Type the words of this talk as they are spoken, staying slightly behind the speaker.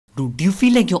Dude, do you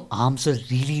feel like your arms are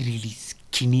really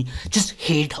skinny? Just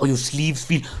hate how your sleeves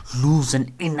feel loose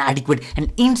and inadequate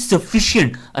and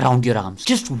insufficient around your arms.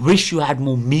 Just wish you had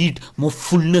more meat, more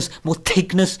fullness, more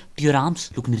thickness to your arms.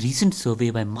 Look, in a recent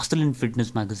survey by Muscle and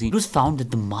Fitness magazine, it was found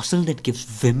that the muscle that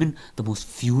gives women the most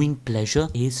viewing pleasure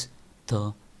is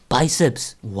the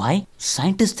biceps. Why?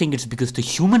 Scientists think it's because the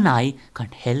human eye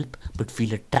can't help but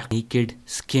feel attracted to naked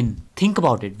skin. Think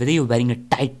about it. Whether you're wearing a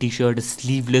tight t-shirt, a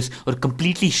sleeveless, or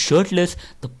completely shirtless,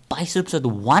 the biceps are the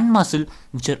one muscle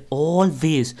which are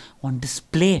always on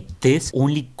display. This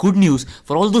only good news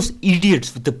for all those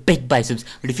idiots with the big biceps.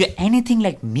 But if you're anything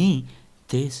like me,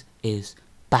 this is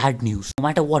bad news. No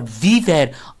matter what we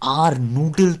wear, our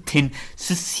noodle thin,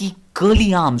 sissy,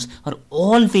 curly arms are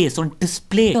always on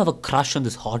display. You have a crush on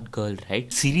this hot girl,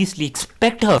 right? Seriously,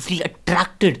 expect her to feel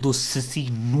attracted to those sissy,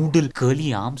 noodle,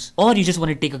 curly arms. Or you just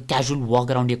want to take a casual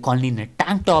walk around your colony in a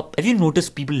tank top. Have you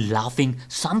noticed people laughing?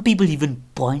 Some people even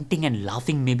pointing and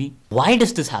laughing maybe. Why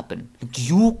does this happen?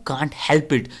 You can't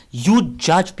help it. You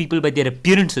judge people by their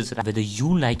appearances, whether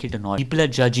you like it or not. People are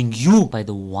judging you by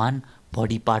the one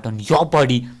body part on your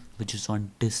body which is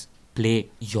on display.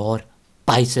 Your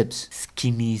biceps.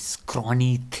 Skinny,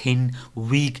 scrawny, thin,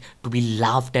 weak, to be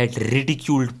laughed at,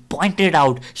 ridiculed, pointed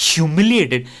out,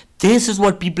 humiliated. This is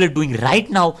what people are doing right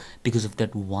now because of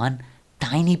that one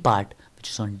tiny part which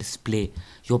is on display.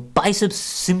 Your biceps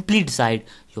simply decide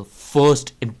your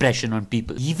first impression on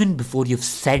people. Even before you've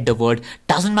said a word,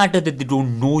 doesn't matter that they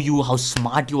don't know you, how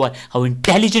smart you are, how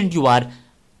intelligent you are,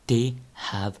 they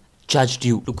have judged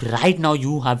you. Look, right now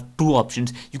you have two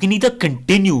options. You can either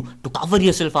continue to cover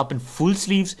yourself up in full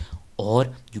sleeves, or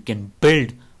you can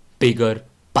build bigger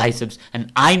biceps.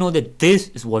 And I know that this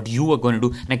is what you are going to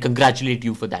do, and I congratulate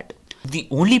you for that. The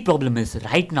only problem is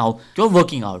right now you're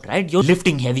working out, right? You're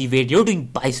lifting heavy weight, you're doing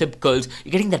bicep curls,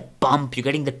 you're getting that bump, you're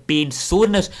getting that pain,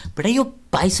 soreness, but are your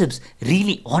biceps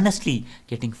really honestly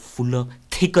getting fuller,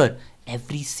 thicker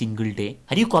every single day?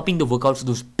 Are you copying the workouts of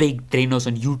those big trainers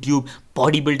on YouTube,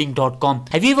 bodybuilding.com?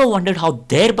 Have you ever wondered how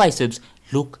their biceps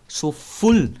look so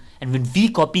full? And when we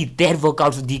copy their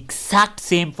workouts with the exact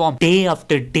same form day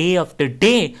after day after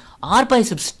day, our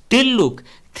biceps still look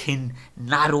thin,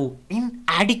 narrow,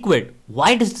 inadequate.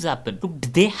 Why does this happen? Look, do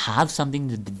they have something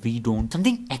that we don't?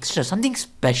 Something extra, something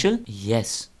special?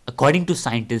 Yes. According to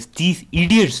scientists, these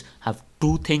idiots have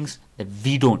two things that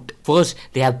we don't. First,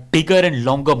 they have bigger and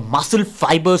longer muscle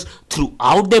fibers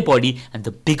throughout their body, and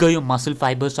the bigger your muscle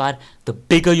fibers are, the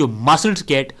bigger your muscles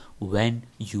get when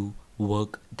you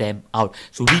work them out.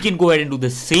 So we can go ahead and do the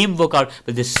same workout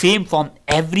with the same form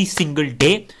every single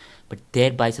day, but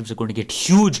their biceps are going to get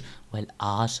huge while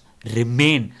ours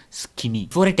remain skinny.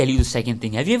 Before I tell you the second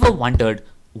thing, have you ever wondered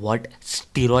what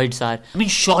steroids are? I mean,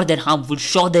 sure, they're harmful,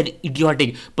 sure, they're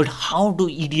idiotic, but how do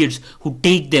idiots who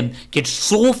take them get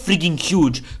so freaking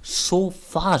huge so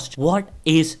fast? What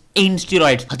is in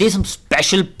steroids? Are there some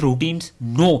special proteins?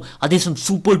 No. Are there some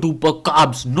super duper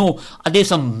carbs? No. Are there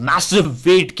some massive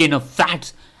weight gain of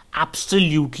fats?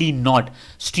 Absolutely not.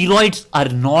 Steroids are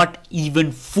not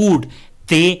even food.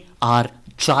 They are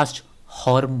just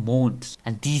hormones.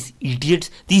 And these idiots,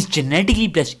 these genetically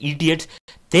blessed idiots,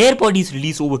 their bodies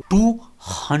release over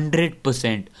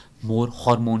 200% more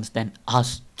hormones than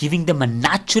us, giving them a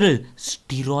natural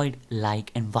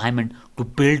steroid-like environment to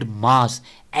build mass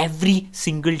every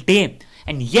single day.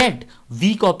 And yet,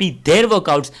 we copy their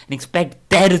workouts and expect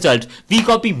their results. We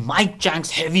copy Mike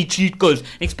Chang's heavy cheat curls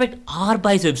and expect our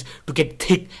biceps to get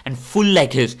thick and full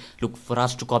like his. Look, for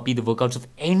us to copy the workouts of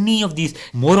any of these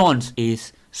morons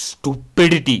is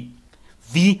stupidity.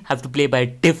 We have to play by a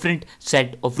different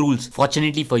set of rules.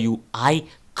 Fortunately for you, I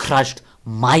crushed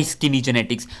my skinny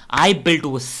genetics. I built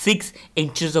over 6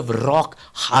 inches of rock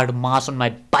hard mass on my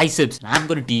biceps, and I'm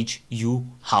going to teach you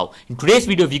how. In today's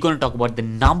video, we're going to talk about the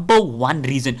number one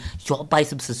reason your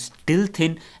biceps are still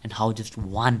thin and how just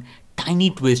one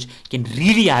tiny twist can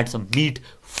really add some meat,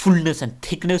 fullness and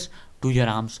thickness to your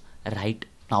arms right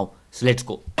now. So let's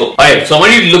go. Alright, so I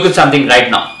want you to look at something right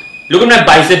now. Look at my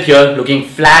bicep here, looking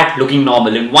flat, looking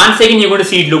normal. In 1 second, you're going to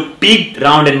see it look peaked,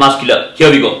 round and muscular. Here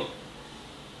we go.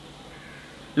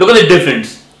 Look at the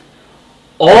difference.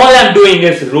 All I'm doing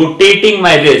is rotating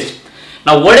my wrist.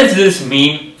 Now, what does this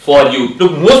mean for you?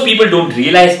 Look, most people don't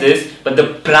realize this, but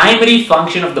the primary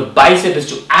function of the bicep is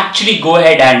to actually go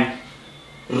ahead and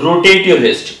rotate your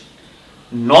wrist.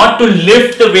 Not to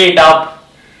lift the weight up,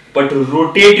 but to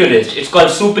rotate your wrist. It's called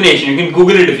supination. You can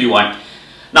Google it if you want.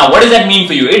 Now, what does that mean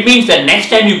for you? It means that next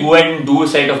time you go ahead and do a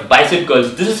set of bicep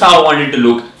curls, this is how I want it to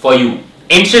look for you.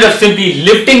 Instead of simply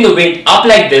lifting the weight up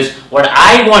like this, what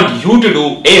I want you to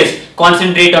do is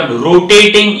concentrate on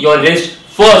rotating your wrist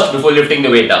first before lifting the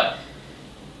weight up.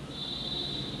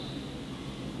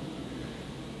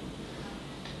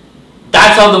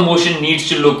 That's how the motion needs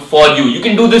to look for you. You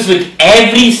can do this with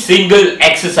every single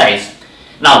exercise.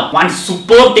 Now, one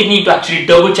superb technique to actually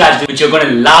turbocharge this, which you're going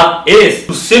to love, is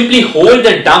to simply hold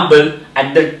the dumbbell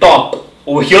at the top.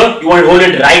 Over here, you want to hold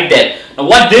it right there. Now,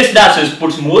 what this does is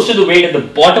puts most of the weight at the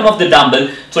bottom of the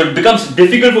dumbbell, so it becomes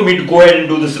difficult for me to go ahead and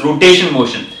do this rotation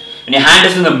motion. When your hand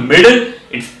is in the middle,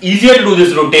 it's easier to do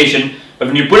this rotation, but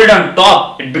when you put it on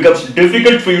top, it becomes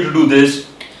difficult for you to do this.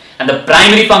 And the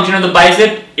primary function of the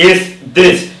bicep is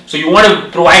this. So you want to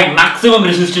provide maximum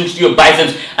resistance to your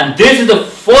biceps, and this is the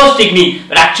first technique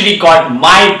that actually got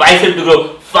my bicep to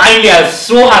grow. Finally, I was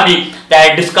so happy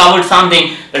that I discovered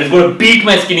something that is going to beat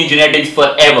my skinny genetics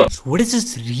forever. So what does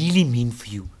this really mean for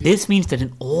you? This means that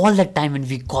in all that time when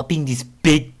we were copying these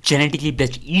big genetically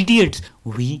blessed idiots,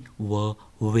 we were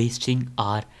wasting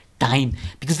our time,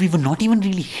 because we were not even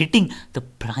really hitting the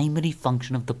primary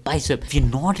function of the bicep. If you're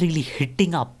not really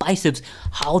hitting our biceps,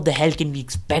 how the hell can we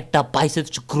expect our biceps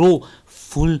to grow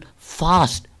full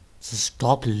fast? So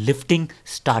stop lifting,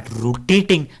 start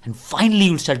rotating, and finally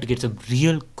you'll start to get some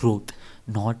real growth,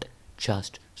 not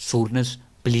just soreness.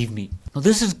 Believe me. Now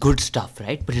this is good stuff,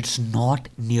 right? But it's not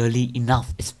nearly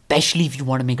enough, especially if you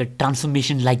want to make a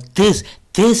transformation like this.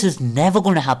 This is never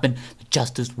going to happen with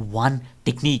just this one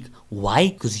technique. Why?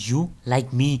 Because you,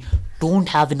 like me, don't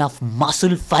have enough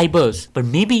muscle fibers. But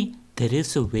maybe there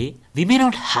is a way. We may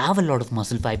not have a lot of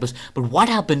muscle fibers, but what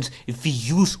happens if we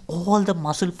use all the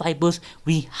muscle fibers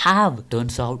we have?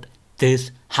 Turns out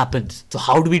this happens. So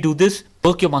how do we do this?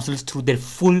 Work your muscles through their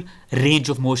full range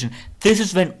of motion. This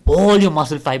is when all your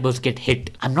muscle fibers get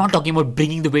hit. I'm not talking about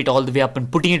bringing the weight all the way up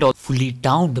and putting it all fully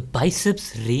down. The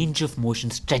biceps range of motion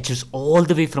stretches all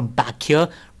the way from back here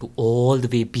to all the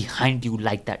way behind you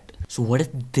like that. So what does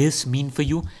this mean for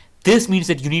you? This means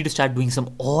that you need to start doing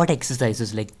some odd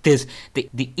exercises like this.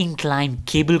 The incline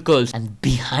cable curls, and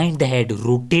behind the head,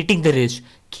 rotating the wrist,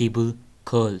 cable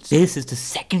curls. This is the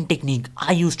second technique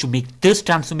I used to make this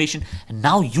transformation, and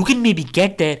now you can maybe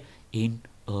get there in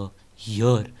a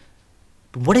year.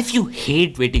 But what if you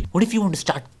hate waiting? What if you want to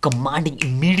start commanding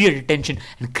immediate attention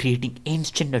and creating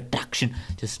instant attraction?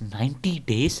 Just 90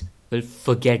 days? Well,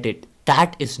 forget it.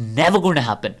 That is never going to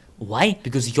happen. Why?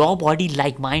 Because your body,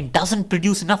 like mine, doesn't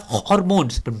produce enough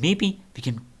hormones. But maybe we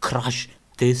can crush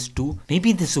this too.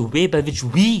 Maybe there's a way by which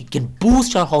we can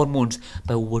boost our hormones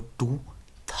by over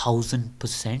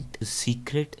 2000%. The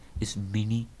secret is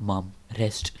minimum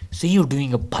rest. Say you're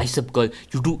doing a bicep curl,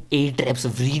 you do 8 reps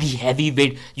of really heavy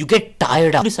weight, you get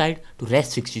tired out. You decide to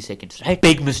rest 60 seconds, right?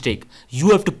 Big mistake.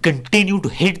 You have to continue to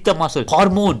hit the muscle,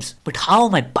 hormones. But how?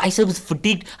 My bicep is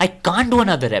fatigued, I can't do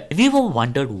another rep. Have you ever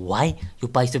wondered why your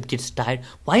bicep gets tired?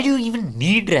 Why do you even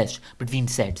need rest between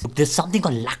sets? Look, there's something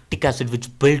called lactic acid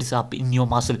which builds up in your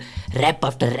muscle rep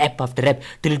after rep after rep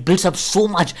till it builds up so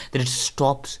much that it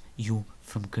stops you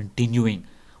from continuing.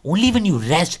 Only when you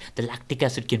rest, the lactic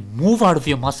acid can move out of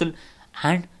your muscle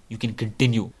and you can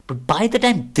continue. But by the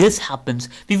time this happens,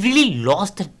 we've really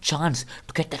lost the chance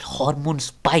to get that hormone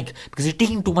spike because you're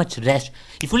taking too much rest.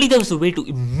 If only there was a way to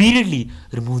immediately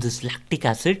remove this lactic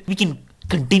acid, we can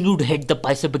continue to hit the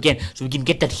bicep again, so we can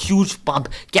get that huge pump,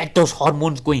 get those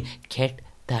hormones going, get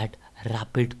that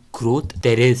rapid growth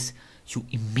there is. You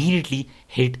immediately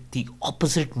hit the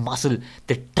opposite muscle,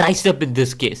 the tricep in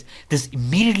this case. This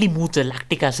immediately moves the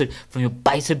lactic acid from your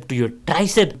bicep to your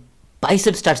tricep.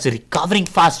 Bicep starts recovering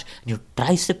fast and your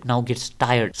tricep now gets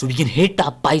tired. So we can hit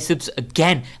our biceps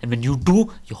again, and when you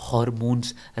do, your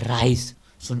hormones rise.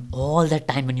 So in all that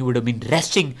time when you would have been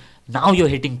resting, now you're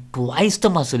hitting twice the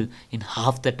muscle in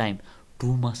half the time.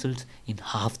 2 muscles in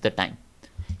half the time.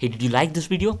 Hey, did you like this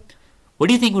video? What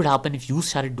do you think would happen if you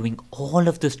started doing all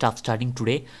of this stuff starting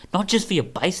today? Not just for your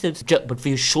biceps, but for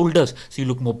your shoulders, so you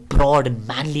look more broad and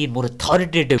manly and more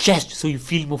authoritative. Chest, so you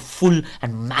feel more full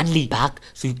and manly. Back,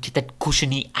 so you get that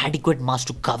cushiony, adequate mass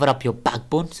to cover up your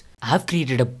backbones. I have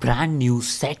created a brand new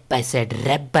set by set,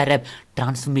 rep by rep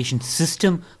transformation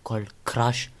system called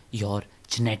Crush Your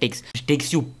Genetics, which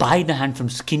takes you by the hand from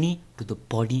skinny to the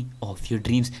body of your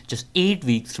dreams just 8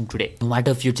 weeks from today. No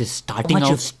matter if you're just starting out,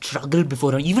 you've struggled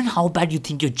before, or even how bad you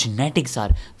think your genetics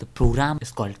are, the program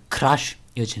is called Crush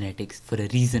Your Genetics for a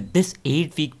reason. This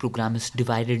 8-week program is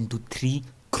divided into 3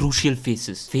 crucial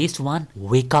phases. Phase 1,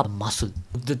 wake up muscle.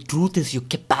 The truth is your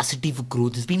capacity for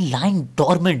growth has been lying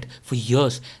dormant for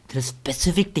years. There are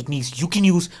specific techniques you can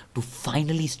use to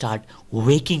finally start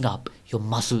waking up your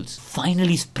muscles.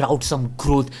 Finally sprout some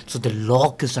growth so the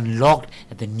lock is unlocked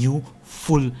and the new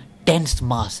full dense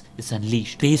mass is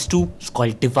unleashed. Phase 2 is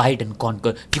called divide and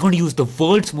conquer. You're going to use the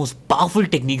world's most powerful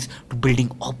techniques to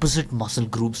building opposite muscle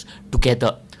groups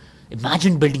together.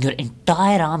 Imagine building your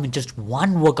entire arm in just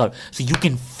one workout so you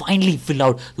can finally fill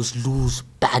out those loose,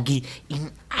 baggy,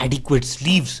 inadequate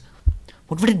sleeves.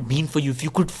 What would it mean for you if you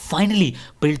could finally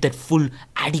build that full,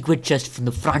 adequate chest from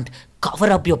the front,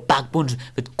 cover up your backbones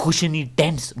with cushiony,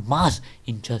 dense mass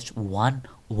in just one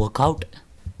workout?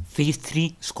 Phase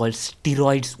 3 is called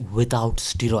steroids without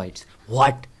steroids.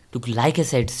 What? Look, like I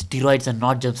said, steroids are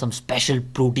not just some special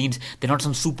proteins. They're not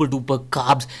some super duper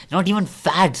carbs. They're not even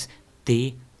fats.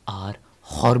 They are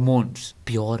hormones,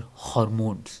 pure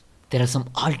hormones. There are some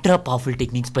ultra powerful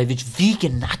techniques by which we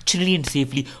can naturally and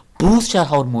safely boost our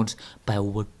hormones by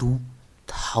over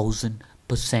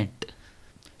 2000%.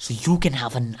 So you can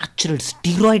have a natural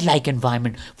steroid-like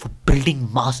environment for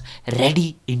building mass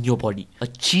ready in your body. A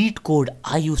cheat code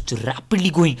I use to rapidly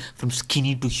going from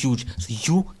skinny to huge so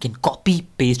you can copy,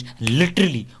 paste and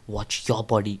literally watch your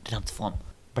body transform.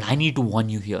 But I need to warn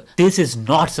you here. This is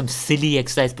not some silly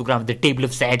exercise program with a table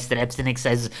of sets, reps and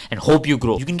exercises and hope you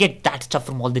grow. You can get that stuff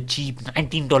from all the cheap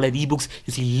 $19 ebooks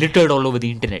you see littered all over the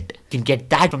internet. You can get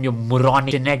that from your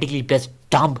moronic, genetically blessed,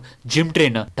 dumb gym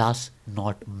trainer. Does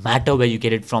not matter where you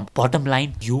get it from. Bottom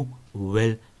line, you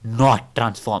will not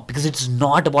transform, because it's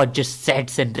not about just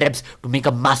sets and reps to make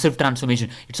a massive transformation.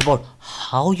 It's about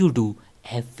how you do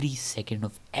every second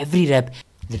of every rep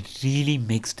that really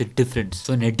makes the difference.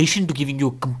 So in addition to giving you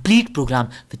a complete program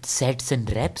with sets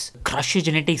and reps, Crush Your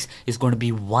Genetics is going to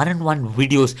be one-on-one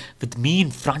videos with me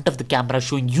in front of the camera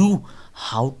showing you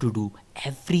how to do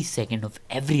every second of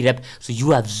every rep so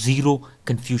you have zero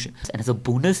confusion. And as a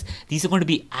bonus, these are going to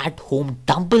be at home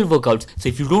dumbbell workouts. So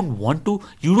if you don't want to,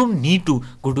 you don't need to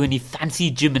go to any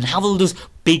fancy gym and have all those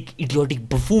big idiotic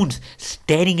buffoons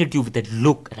staring at you with that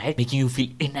look, right? Making you feel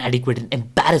inadequate and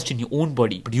embarrassed in your own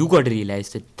body. But you got to realize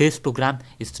that this program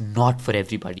is not for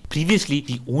everybody. Previously,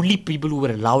 the only people who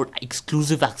were allowed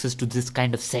exclusive access to this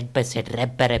kind of set by set,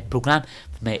 rep by rep program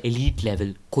were my elite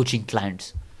level coaching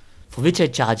clients, for which I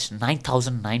charged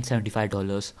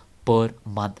 $9,975 per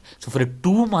month. So for a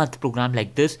 2-month program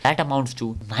like this, that amounts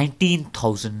to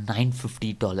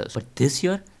 $19,950. But this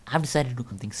year, I've decided to do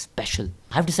something special.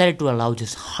 I've decided to allow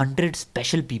just 100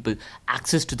 special people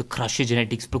access to the Crush Your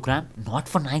Genetics program, not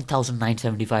for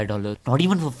 $9,975, not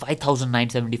even for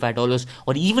 $5,975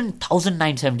 or even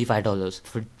 $1,975,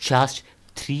 for just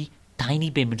 3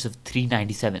 tiny payments of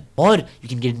 $397. Or you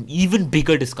can get an even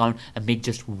bigger discount and make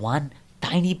just one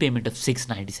tiny payment of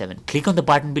 $697. Click on the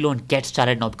button below and get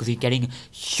started now, because you're getting a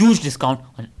huge discount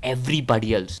on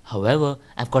everybody else. However,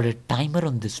 I've got a timer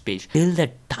on this page. Till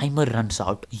that timer runs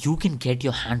out, you can get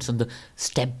your hands on the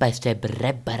step-by-step,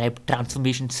 rep-by-rep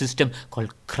transformation system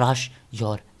called Crush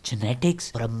Your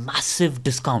Genetics for a massive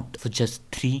discount for just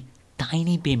 3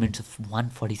 tiny payments of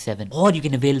 $147. Or you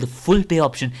can avail the full pay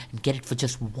option and get it for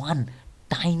just one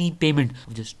tiny payment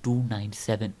of just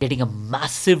 $297, getting a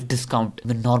massive discount on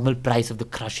the normal price of the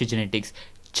Crush Your Genetics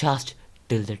just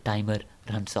till the timer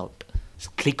runs out. So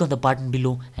click on the button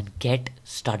below and get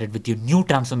started with your new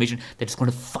transformation that's going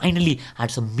to finally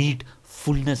add some meat,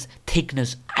 fullness,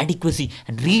 thickness, adequacy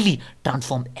and really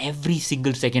transform every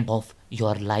single second of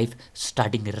your life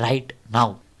starting right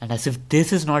now. And as if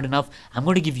this is not enough, I'm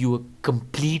going to give you a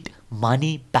complete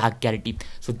money back guarantee.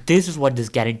 So this is what this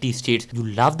guarantee states. You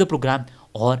love the program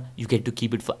or you get to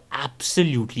keep it for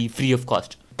absolutely free of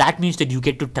cost. That means that you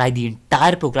get to try the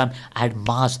entire program, add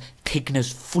mass,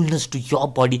 thickness, fullness to your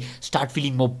body, start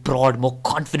feeling more broad, more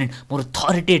confident, more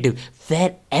authoritative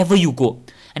wherever you go.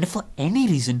 And if for any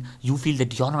reason you feel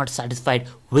that you're not satisfied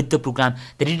with the program,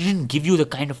 that it didn't give you the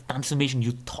kind of transformation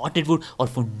you thought it would, or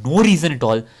for no reason at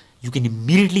all, you can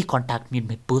immediately contact me at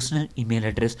my personal email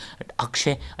address at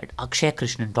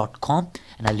akshay@akshaykrishnan.com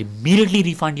and I'll immediately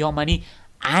refund your money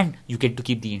and you get to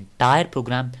keep the entire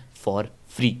program for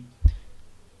free.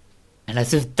 And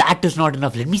as if that is not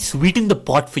enough, let me sweeten the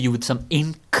pot for you with some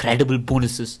incredible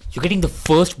bonuses. You're getting the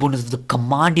first bonus of the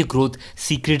Command Your Growth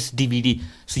Secrets DVD.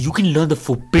 So you can learn the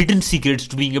forbidden secrets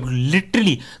to being able to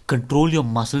literally control your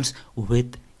muscles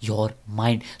with your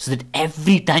mind. So that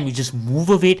every time you just move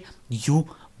a weight, you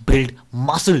build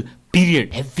muscle, period.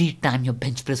 Every time your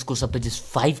bench press goes up by just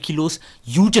 5 kilos,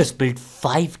 you just build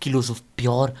 5 kilos of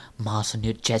pure mass on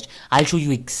your chest. I'll show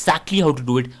you exactly how to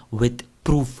do it with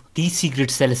proof. These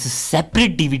secrets sell as a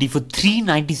separate DVD for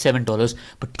 $397,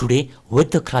 but today with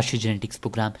the Crush Your Genetics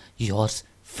program, yours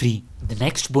free. The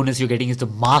next bonus you're getting is the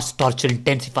Mass Torture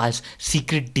Intensifiers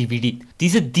Secret DVD.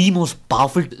 These are the most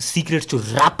powerful secrets to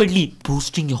rapidly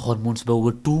boosting your hormones by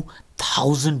over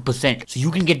 2000%. So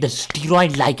you can get the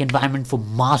steroid-like environment for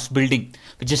mass building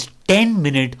with just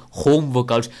 10-minute home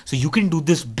workouts. So you can do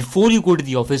this before you go to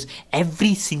the office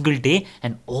every single day,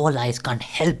 and all eyes can't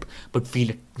help but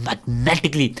feel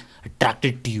magnetically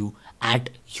attracted to you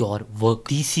at your work.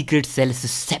 These secrets sell as a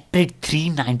separate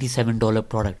 $397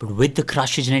 product, but with the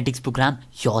Crush Your Genetics program,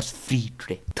 yours free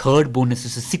today. Third bonus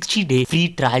is a 60-day free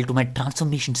trial to my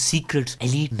Transformation Secrets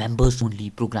Elite Members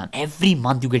Only program. Every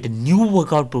month you get a new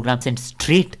workout program sent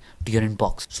straight to your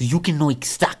inbox, so you can know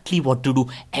exactly what to do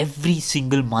every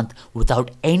single month without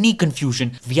any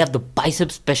confusion. We have the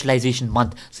bicep specialization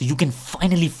month, so you can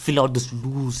finally fill out those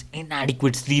loose,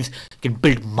 inadequate sleeves. You can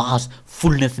build mass,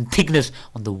 fullness and thickness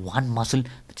on the one muscle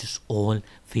which is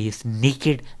always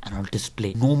naked and on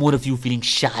display. No more of you feeling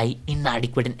shy,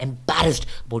 inadequate and embarrassed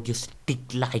about your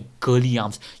stick-like curly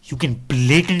arms. You can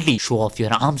blatantly show off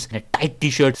your arms in a tight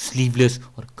t-shirt, sleeveless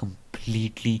or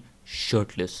completely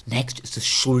shirtless. Next is the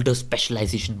shoulder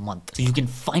specialization month, so you can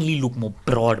finally look more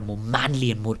broad, more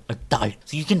manly and more adult.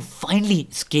 So you can finally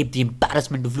escape the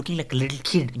embarrassment of looking like a little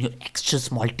kid in your extra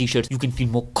small t-shirts. You can feel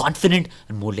more confident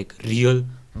and more like a real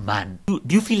man. Do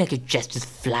you feel like your chest is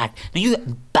flat? Now you're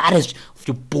embarrassed of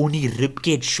your bony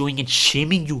ribcage showing and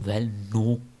shaming you? Well,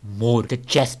 no more. The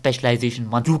chest specialization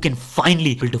month, you can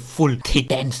finally build a full, thick,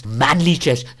 dense, manly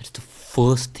chest. That's the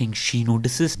first thing she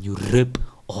notices. You rip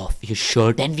off your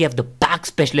shirt. Then we have the back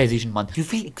specialization month. You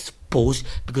feel exposed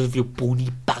because of your bony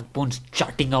backbones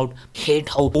jutting out. Hate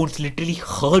how bones literally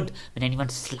hurt when anyone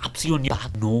slaps you on your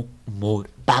back. No more.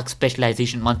 Back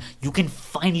specialization month, you can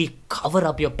finally cover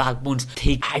up your backbones,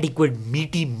 thick, adequate,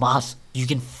 meaty mass. You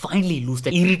can finally lose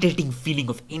that irritating feeling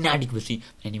of inadequacy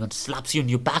when anyone slaps you on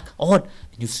your back or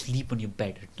when you sleep on your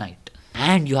bed at night.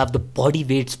 And you have the body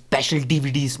weight special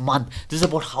DVDs month. This is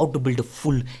about how to build a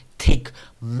full, thick,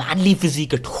 manly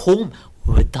physique at home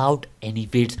without any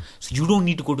weights. So you don't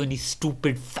need to go to any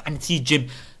stupid fancy gym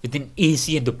with an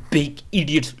AC and the big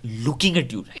idiots looking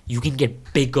at you. You can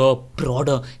get bigger,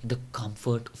 broader in the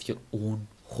comfort of your own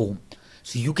home.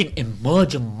 So you can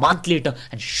emerge a month later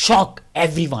and shock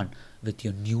everyone with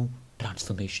your new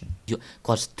transformation. It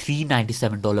costs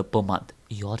 $397 per month.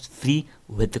 Yours free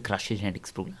with the Crush Your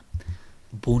Genetics program.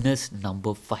 Bonus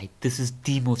number 5. This is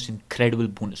the most incredible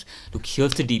bonus. Look,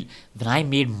 here's the deal. When I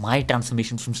made my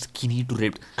transformation from skinny to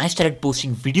ripped, I started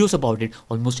posting videos about it.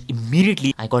 Almost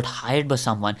immediately, I got hired by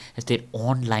someone as their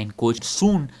online coach.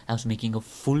 Soon, I was making a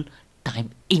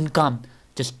full-time income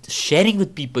just sharing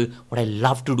with people what I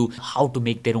love to do, how to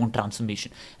make their own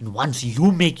transformation. And once you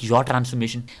make your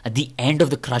transformation, at the end of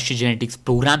the Crush Your Genetics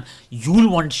program, you'll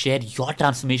want to share your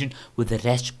transformation with the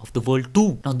rest of the world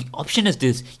too. Now the option is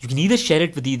this: you can either share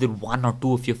it with either one or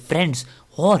two of your friends,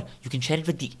 or you can share it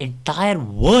with the entire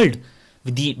world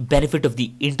with the benefit of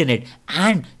the internet,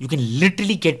 and you can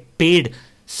literally get paid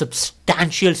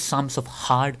substantial sums of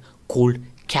hard, cold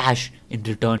cash in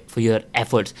return for your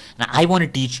efforts. And I want to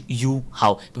teach you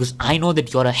how, because I know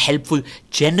that you're a helpful,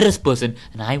 generous person,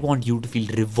 and I want you to feel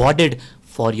rewarded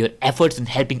for your efforts in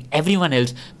helping everyone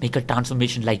else make a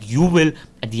transformation like you will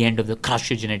at the end of the Crush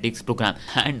Your Genetics program.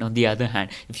 And on the other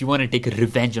hand, if you want to take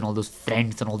revenge on all those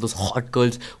friends and all those hot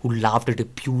girls who laughed at a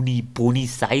puny, bony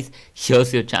size,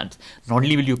 here's your chance. Not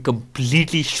only will you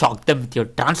completely shock them with your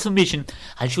transformation,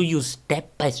 I'll show you a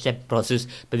step-by-step process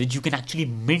by which you can actually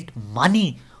mint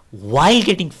money while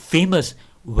getting famous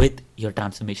with your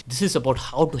transformation. This is about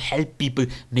how to help people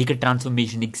make a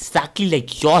transformation exactly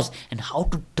like yours, and how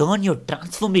to turn your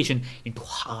transformation into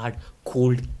hard,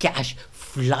 cold cash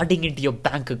flooding into your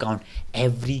bank account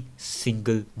every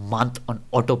single month on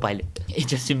autopilot.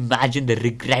 Just imagine the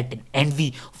regret and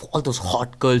envy of all those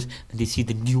hot girls when they see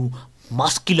the new,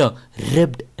 muscular,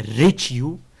 ripped, rich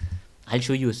you. I'll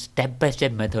show you a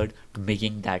step-by-step method to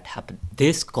making that happen.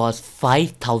 This costs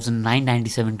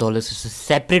 $5,997. It's a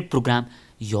separate program.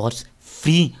 Yours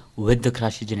free with the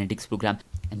Crush Your Genetics program.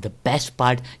 And the best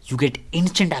part, you get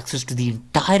instant access to the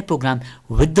entire program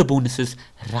with the bonuses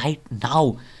right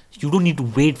now. You don't need to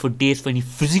wait for days for any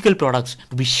physical products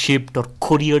to be shipped or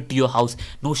couriered to your house.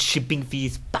 No shipping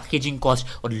fees, packaging costs,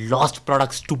 or lost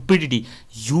product stupidity.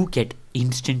 You get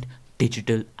instant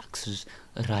digital access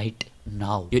right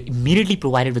now. You're immediately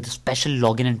provided with a special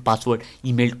login and password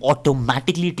emailed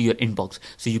automatically to your inbox,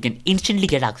 so you can instantly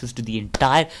get access to the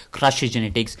entire Crush Your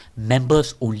Genetics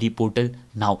members only portal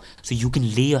now. So you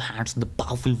can lay your hands on the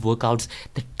powerful workouts,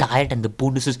 the diet and the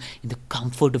bonuses in the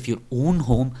comfort of your own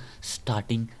home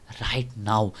starting right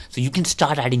now. So you can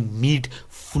start adding meat,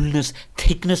 fullness,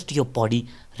 thickness to your body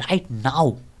right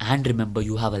now. And remember,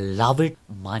 you have a love it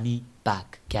money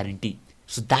back guarantee.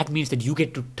 So that means that you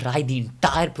get to try the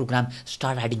entire program,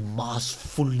 start adding mass,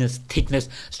 fullness, thickness,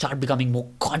 start becoming more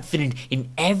confident in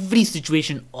every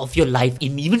situation of your life,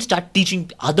 and even start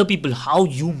teaching other people how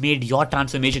you made your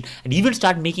transformation, and even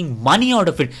start making money out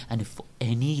of it. And if for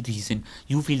any reason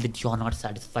you feel that you're not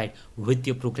satisfied with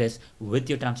your progress, with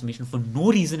your transformation, for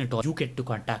no reason at all, you get to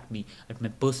contact me at my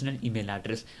personal email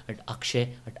address at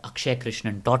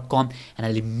akshay@akshaykrishnan.com, and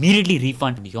I'll immediately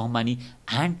refund your money,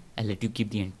 and I'll let you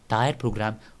keep the entire program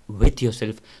with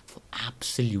yourself for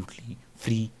absolutely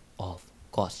free of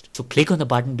cost. So click on the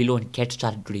button below and get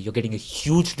started today. You're getting a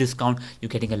huge discount, you're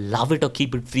getting a love it or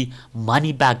keep it free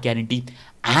money back guarantee,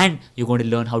 and you're going to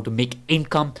learn how to make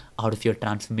income out of your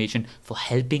transformation for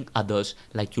helping others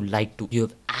like you like to. You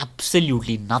have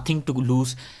absolutely nothing to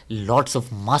lose, lots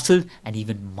of muscle and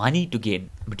even money to gain.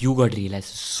 But you got to realize,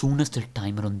 as soon as the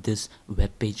timer on this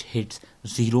webpage hits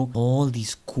 0, all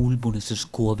these cool bonuses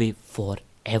go away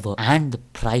forever, and the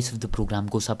price of the program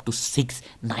goes up to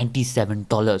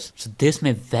 $697. So this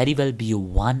may very well be your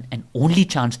one and only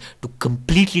chance to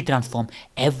completely transform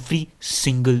every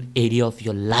single area of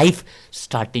your life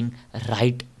starting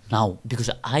right now.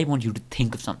 Because I want you to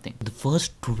think of something. The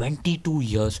first 22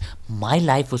 years, my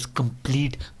life was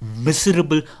complete,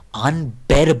 miserable,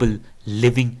 unbearable,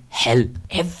 living hell.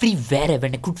 Everywhere I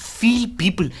went, I could feel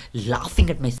people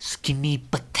laughing at my skinny,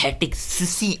 pathetic,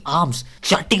 sissy arms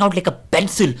jutting out like a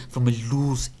pencil from a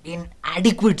loose,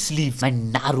 inadequate sleeve, my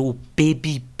narrow,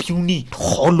 baby, puny,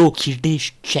 hollow,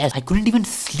 kiddish chest. I couldn't even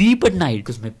sleep at night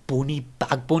because my bony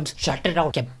backbones jutted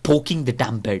out, kept poking the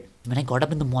damn bed. When I got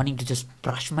up in the morning to just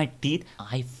brush my teeth,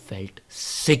 I felt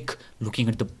sick looking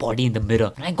at the body in the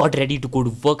mirror. When I got ready to go to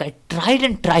work, I tried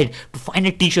and tried to find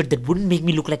a t-shirt that wouldn't make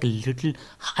me look like a little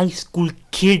high school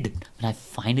kid. When I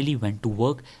finally went to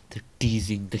work, the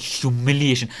teasing, the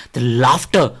humiliation, the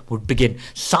laughter would begin.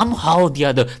 Somehow or the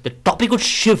other, the topic would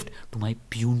shift to my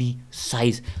puny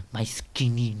size, my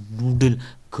skinny, noodle,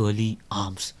 curly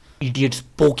arms. Idiots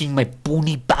poking my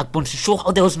bony backbones to show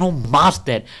how there was no mass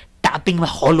there, tapping my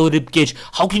hollow ribcage.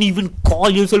 How can you even call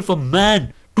yourself a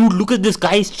man? Dude, look at this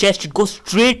guy's chest, it goes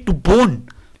straight to bone.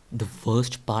 The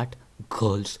worst part,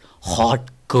 girls,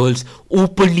 hot girls,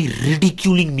 openly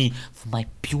ridiculing me for my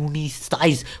puny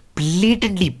size,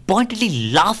 blatantly,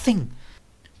 pointedly laughing,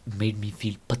 made me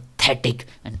feel pathetic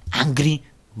and angry,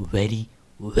 very,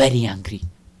 very angry.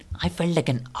 I felt like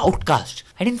an outcast.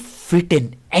 I didn't fit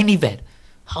in anywhere.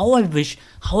 How I wish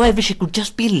I could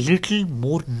just be a little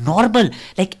more normal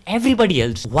like everybody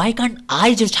else. Why can't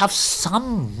I just have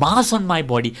some mass on my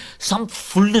body, some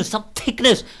fullness, some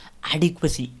thickness,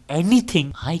 adequacy,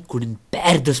 anything? I couldn't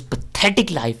bear this pathetic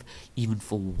life even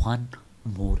for one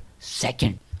more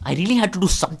second. I really had to do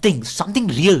something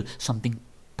real, something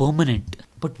permanent.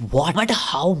 But what? No matter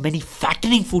how many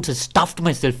fattening foods I stuffed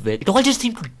myself with, it all just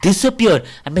seemed to disappear,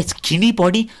 and my skinny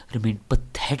body remained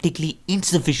pathetically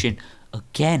insufficient.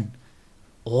 Again,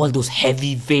 all those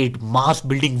heavyweight mass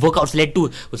building workouts led to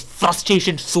was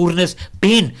frustration, soreness,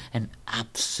 pain, and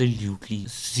absolutely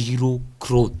zero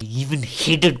growth. I even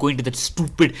hated going to that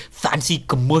stupid fancy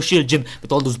commercial gym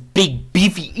with all those big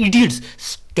beefy idiots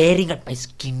staring at my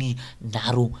skinny,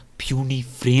 narrow, puny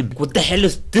frame. What the hell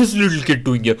is this little kid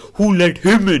doing here? Who let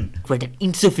him in? I felt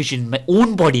insufficient in my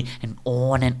own body, and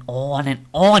on and on and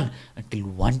on, until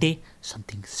one day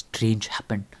something strange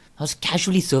happened. I was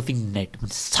casually surfing the net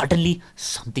when suddenly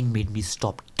something made me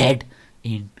stop dead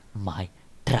in my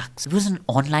tracks. It was an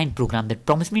online program that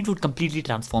promised me it would completely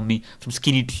transform me from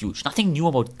skinny to huge. Nothing new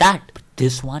about that. But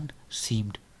this one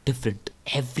seemed different.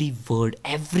 Every word,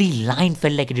 every line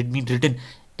felt like it had been written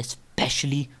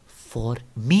especially for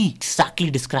me.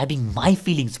 Exactly describing my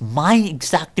feelings, my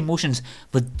exact emotions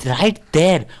were right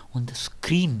there on the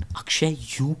screen. Akshay,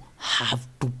 you have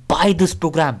to buy this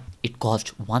program. It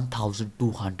cost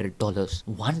 $1,200.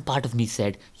 One part of me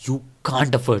said, you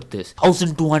can't afford this.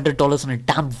 $1,200 on a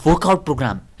damn workout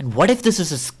program. And what if this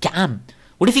is a scam?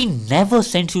 What if he never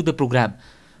sends you the program?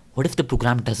 What if the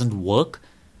program doesn't work?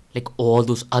 Like all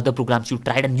those other programs you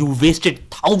tried and you wasted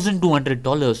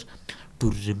 $1,200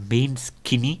 to remain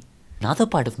skinny? Another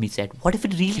part of me said, what if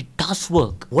it really does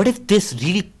work? What if this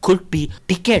really could be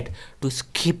a ticket to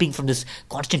escaping from this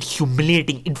constant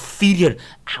humiliating, inferior,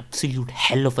 absolute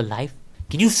hell of a life?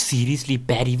 Can you seriously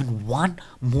bear even one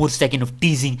more second of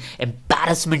teasing,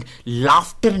 embarrassment,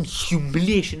 laughter and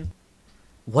humiliation?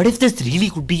 What if this really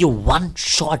could be your one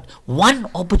shot,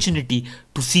 one opportunity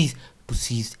to seize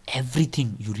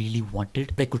everything you really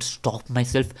wanted? If I could stop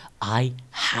myself, I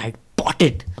had bought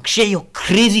it. Akshay, you're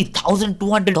crazy.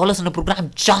 $1,200 on a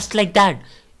program just like that.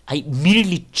 I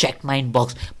immediately checked my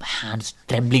inbox, my hands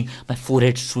trembling, my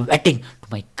forehead sweating.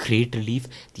 To my great relief,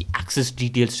 the access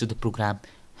details to the program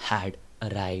had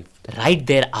arrived. Right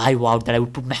there, I vowed that I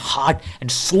would put my heart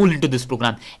and soul into this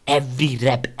program. Every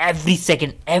rep, every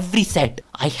second, every set.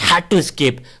 I had to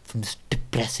escape from this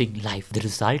depressing life. The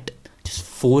result, just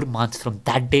 4 months from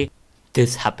that day,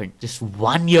 this happened. Just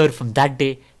 1 year from that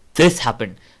day, this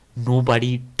happened.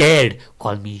 Nobody dared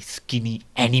call me skinny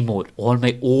anymore. All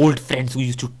my old friends who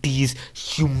used to tease,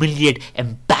 humiliate,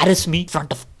 embarrass me in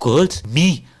front of girls,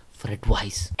 me for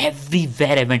advice.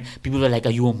 Everywhere I went, people were like, are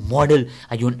you a model?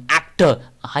 Are you an actor?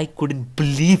 I couldn't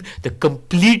believe the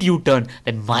complete U-turn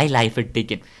that my life had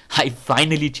taken. I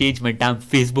finally changed my damn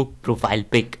Facebook profile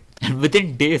pic. And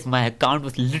within days, my account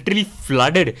was literally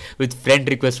flooded with friend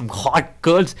requests from hot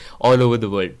girls all over the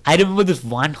world. I remember this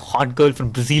one hot girl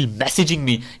from Brazil messaging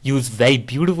me, "You was very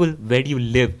beautiful, where do you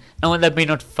live?" Now that may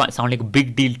not sound like a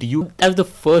big deal to you. That was the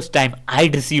first time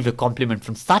I'd received a compliment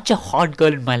from such a hot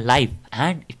girl in my life.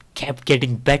 And it kept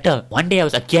getting better. One day I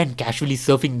was again casually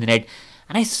surfing the net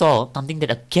and I saw something that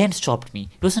again stopped me.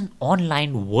 It was an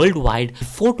online worldwide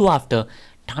before to after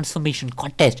transformation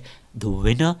contest. The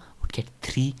winner would get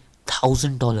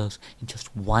 $3,000 in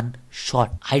just one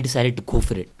shot. I decided to go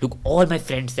for it. Look, all my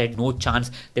friends said no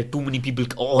chance. There are too many people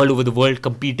all over the world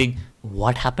competing.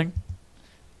 What happened?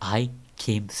 I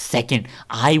came second.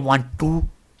 I won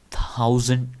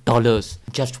 $2,000.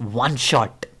 Just one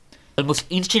shot. Almost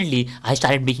instantly, I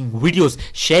started making videos,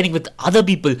 sharing with other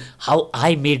people how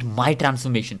I made my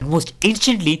transformation. Almost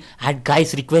instantly, I had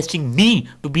guys requesting me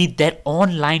to be their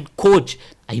online coach.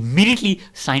 I immediately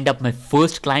signed up my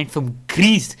first client from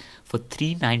Greece for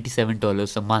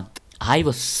 $397 a month. I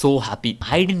was so happy.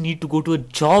 I didn't need to go to a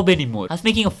job anymore. I was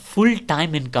making a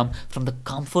full-time income from the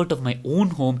comfort of my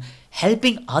own home,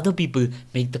 helping other people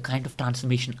make the kind of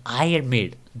transformation I had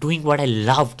made. Doing what I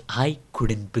loved. I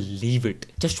couldn't believe it.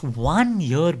 Just 1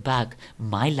 year back,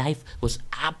 my life was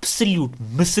absolute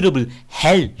miserable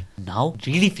hell. Now it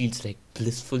really feels like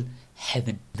blissful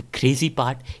heaven. The crazy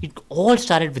part, it all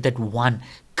started with that one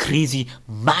crazy,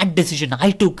 mad decision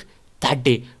I took that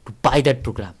day to buy that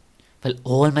program. While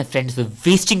all my friends were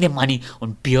wasting their money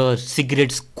on beer,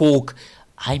 cigarettes, coke,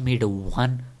 I made a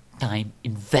one-time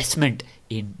investment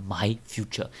in my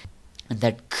future. And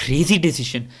that crazy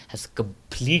decision has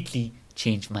completely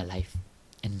changed my life.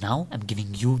 And now I'm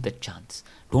giving you the chance.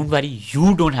 Don't worry,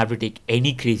 you don't have to take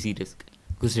any crazy risk.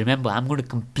 Because remember, I'm going to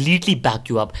completely back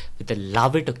you up with a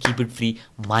love it or keep it free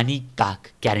money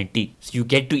back guarantee. So you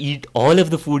get to eat all of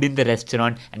the food in the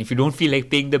restaurant, and if you don't feel like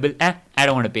paying the bill, I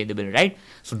don't want to pay the bill, right?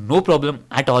 So no problem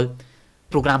at all.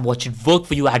 Program watch it work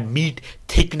for you. Add meat,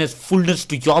 thickness, fullness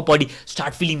to your body.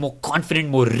 Start feeling more confident,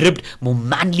 more ripped, more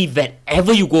manly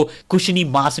wherever you go. Cushiony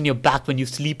mass on your back when you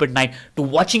sleep at night. To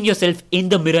watching yourself in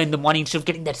the mirror in the morning, instead of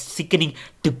getting that sickening,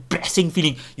 depressing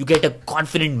feeling, you get a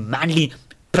confident, manly,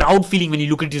 proud feeling when you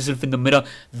look at yourself in the mirror,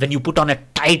 when you put on a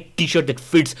tight t-shirt that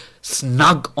fits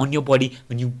snug on your body,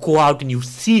 when you go out and you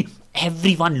see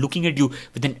everyone looking at you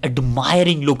with an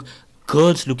admiring look,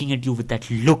 girls looking at you with that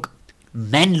look,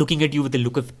 men looking at you with a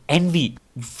look of envy.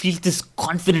 You feel this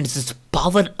confidence, this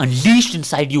power unleashed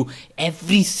inside you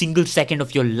every single second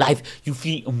of your life. You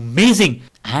feel amazing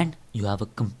and you have a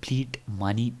complete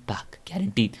money back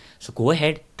guarantee. So go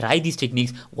ahead, try these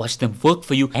techniques, watch them work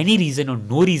for you. Any reason or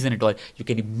no reason at all, you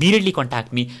can immediately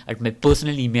contact me at my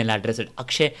personal email address at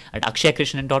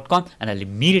akshay@akshaykrishnan.com and I'll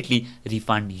immediately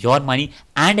refund your money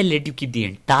and I'll let you keep the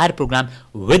entire program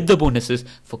with the bonuses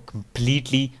for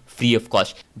completely free of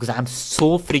cost, because I'm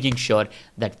so freaking sure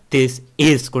that this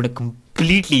is going to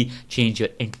completely change your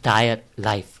entire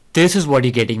life. This is what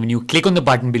you're getting when you click on the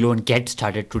button below and get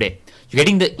started today. You're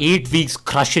getting the 8 weeks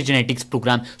Crush Your Genetics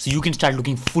program so you can start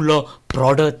looking fuller,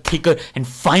 broader, thicker and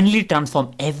finally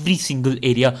transform every single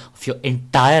area of your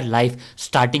entire life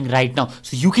starting right now.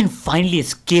 So you can finally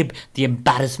escape the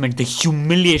embarrassment, the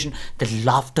humiliation, the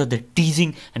laughter, the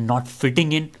teasing and not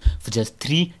fitting in for just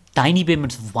 3 tiny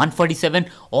payments of $147,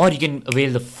 or you can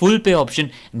avail the full pay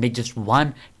option and make just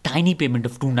one tiny payment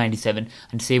of $297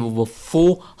 and save over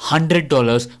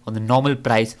 $400 on the normal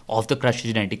price of the Crush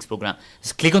Your Genetics program.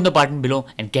 Just click on the button below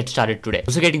and get started today.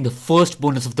 Also getting the first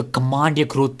bonus of the Command Your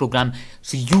Growth program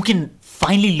so you can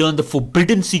finally learn the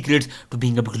forbidden secrets to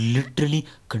being able to literally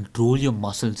control your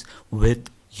muscles with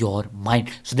your mind,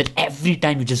 so that every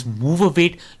time you just move a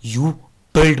weight, you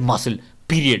build muscle,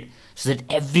 period. So that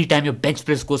every time your bench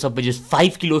press goes up by just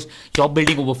 5 kilos, you're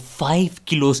building over 5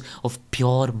 kilos of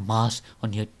pure mass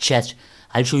on your chest.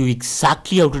 I'll show you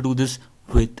exactly how to do this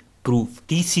with proof.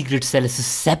 These secrets sell as a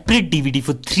separate DVD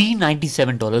for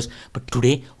 $397, but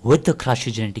today with the Crush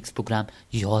Your Genetics program,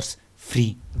 yours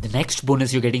free. The next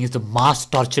bonus you're getting is the Mass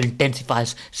Torture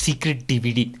Intensifiers Secret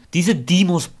DVD. These are the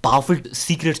most powerful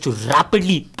secrets to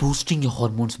rapidly boosting your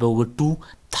hormones by over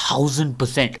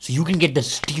 2,000%. So you can get the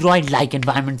steroid-like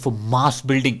environment for mass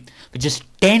building with just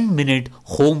 10-minute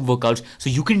home workouts.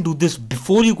 So you can do this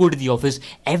before you go to the office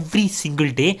every single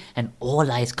day, and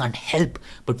all eyes can't help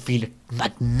but feel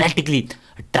magnetically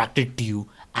attracted to you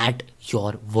at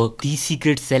your work. These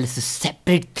secrets sell as a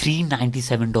separate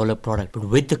 $397 product, but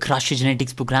with the Crush Your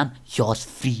Genetics program, yours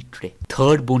free today.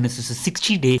 Third bonus is a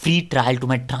 60-day free trial to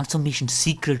my Transformation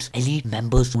Secrets Elite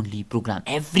Members Only program.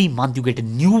 Every month you get a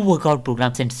new workout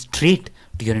program sent straight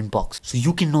to your inbox, so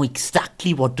you can know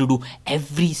exactly what to do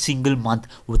every single month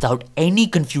without any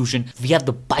confusion. We have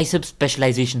the bicep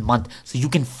specialization month, so you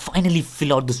can finally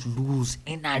fill out this loose,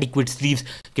 inadequate sleeves.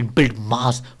 You can build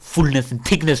mass, fullness and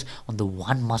thickness on the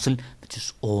one muscle which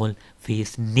is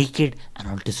always naked and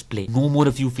on display. No more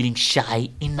of you feeling shy,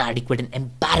 inadequate and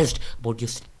embarrassed about your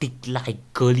stick-like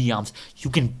curly arms. You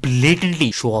can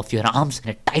blatantly show off your arms in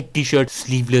a tight t-shirt,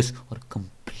 sleeveless or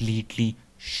completely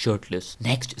shirtless.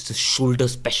 Next is the shoulder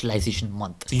specialization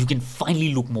month, so you can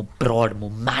finally look more broad,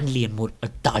 more manly and more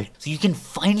adult. So you can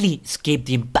finally escape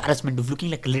the embarrassment of looking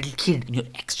like a little kid in your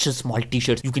extra small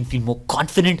t-shirts. You can feel more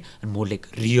confident and more like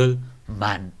real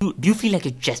man. Do you feel like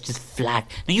your chest is flat?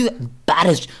 Now you're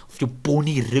embarrassed of your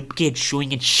bony ribcage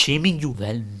showing and shaming you?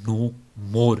 Well, no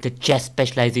more. The chest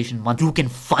specialization month, you can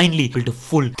finally build a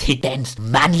full, thick, dense,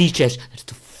 manly chest. That's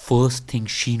the first thing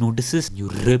she notices. You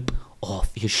rip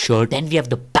off your shirt. Then we have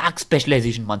the back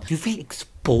specialization month. You feel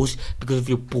exposed because of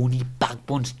your bony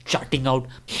backbones jutting out.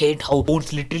 Hate how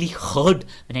bones literally hurt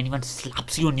when anyone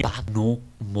slaps you on your back. No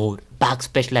more. Back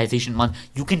specialization month,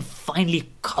 you can finally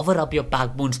cover up your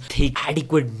backbones, thick,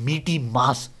 adequate, meaty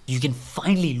mass. You can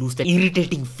finally lose that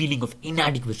irritating feeling of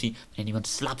inadequacy when anyone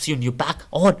slaps you on your back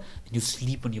or when you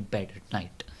sleep on your bed at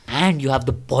night. And you have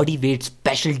the body weight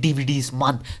special DVDs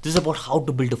month. This is about how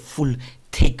to build a full,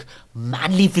 thick,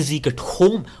 manly physique at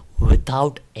home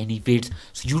without any weights.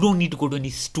 So you don't need to go to any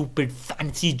stupid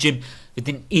fancy gym with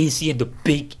an AC and the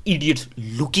big idiots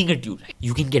looking at you. Right?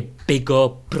 You can get bigger,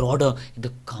 broader in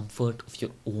the comfort of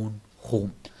your own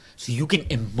home. So you can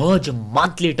emerge a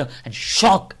month later and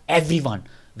shock everyone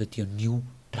with your new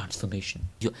transformation.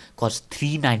 It costs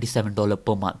 $397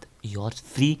 per month. Yours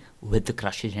free with the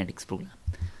Crush Your Genetics program.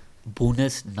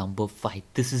 Bonus number 5.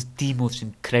 This is the most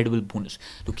incredible bonus.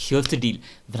 Look, here's the deal.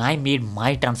 When I made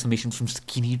my transformation from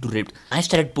skinny to ripped, I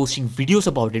started posting videos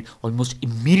about it. Almost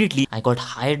immediately, I got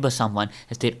hired by someone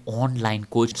as their online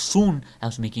coach. Soon, I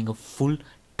was making a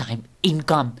full-time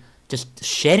income, just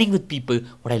sharing with people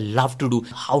what I love to do,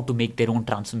 how to make their own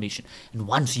transformation. And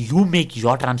once you make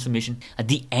your transformation, at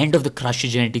the end of the Crush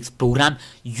Your Genetics program,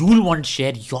 you'll want to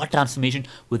share your transformation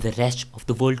with the rest of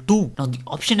the world too. Now the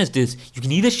option is this: you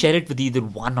can either share it with either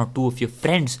one or two of your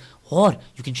friends, or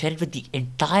you can share it with the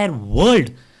entire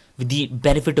world with the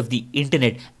benefit of the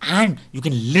internet, and you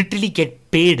can literally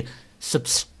get paid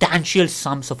substantial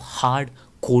sums of hard,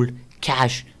 cold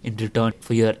cash in return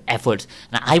for your efforts.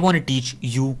 And I want to teach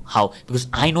you how, because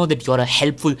I know that you're a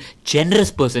helpful,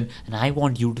 generous person, and I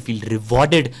want you to feel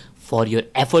rewarded for your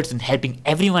efforts in helping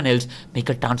everyone else make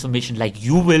a transformation like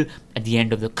you will at the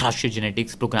end of the Crush Your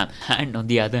Genetics program. And on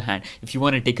the other hand, if you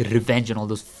want to take a revenge on all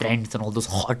those friends and all those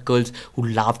hot girls who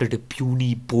laughed at a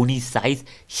puny, bony size,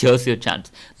 here's your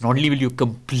chance. Not only will you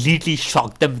completely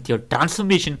shock them with your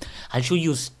transformation, I'll show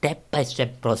you a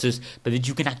step-by-step process by which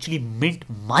you can actually mint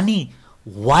money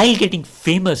while getting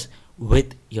famous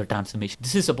with your transformation.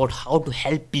 This is about how to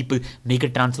help people make a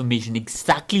transformation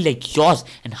exactly like yours,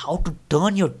 and how to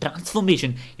turn your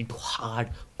transformation into hard,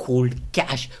 cold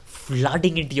cash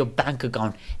flooding into your bank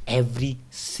account every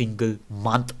single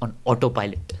month on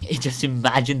autopilot. Just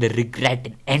imagine the regret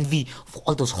and envy of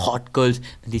all those hot girls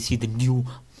when they see the new,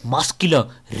 muscular,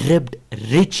 ribbed,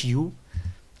 rich you.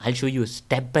 I'll show you a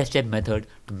step-by-step method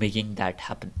to making that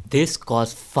happen. This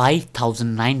costs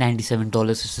 $5,997.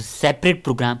 It's a separate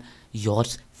program,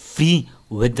 yours free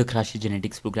with the Crush Your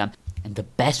Genetics program. And the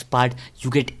best part, you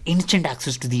get instant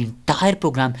access to the entire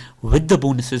program with the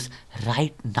bonuses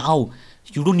right now.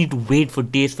 You don't need to wait for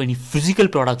days for any physical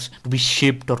products to be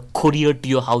shipped or couriered to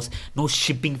your house. No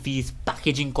shipping fees,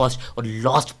 packaging costs, or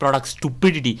lost product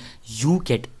stupidity. You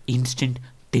get instant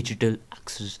digital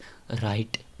access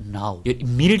right now. You're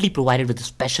immediately provided with a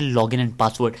special login and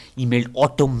password emailed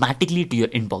automatically to your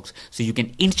inbox, so you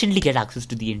can instantly get access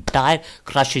to the entire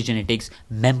Crush Your Genetics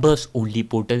members only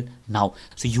portal now.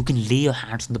 So you can lay your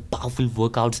hands on the powerful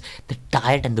workouts, the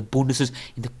diet and the bonuses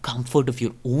in the comfort of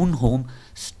your own home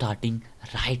starting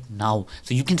right now.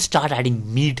 So you can start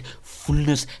adding meat,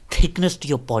 fullness, thickness to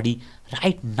your body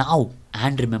right now.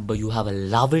 And remember, you have a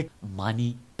love it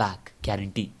money back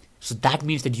guarantee. So that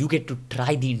means that you get to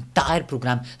try the entire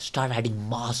program, start adding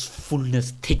mass, fullness,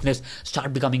 thickness,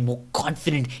 start becoming more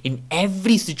confident in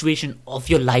every situation of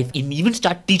your life, and even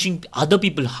start teaching other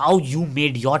people how you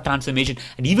made your transformation,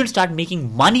 and even start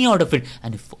making money out of it.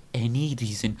 And if for any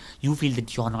reason you feel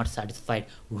that you're not satisfied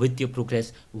with your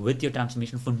progress, with your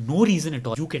transformation, for no reason at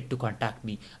all, you get to contact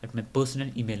me at my personal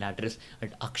email address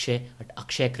at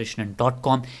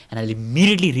akshay@akshaykrishnan.com, and I'll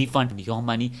immediately refund your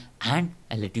money and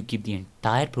I'll let you keep the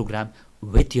entire program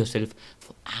with yourself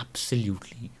for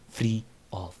absolutely free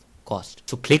of cost.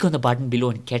 So click on the button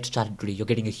below and get started today. You're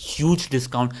getting a huge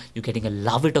discount, you're getting a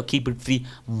love it or keep it free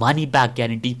money back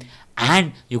guarantee,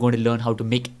 and you're going to learn how to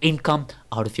make income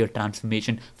out of your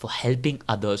transformation for helping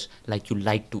others like you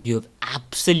like to. You have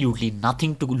absolutely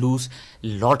nothing to lose,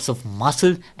 lots of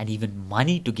muscle and even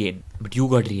money to gain. But you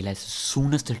got to realize, as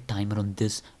soon as the timer on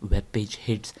this webpage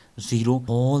hits 0,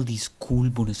 all these cool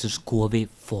bonuses go away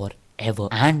forever,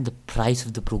 and the price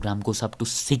of the program goes up to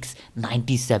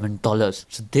 $697.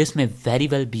 So this may very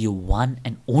well be your one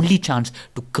and only chance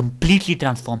to completely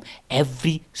transform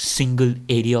every single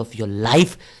area of your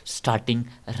life starting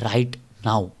right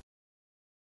now.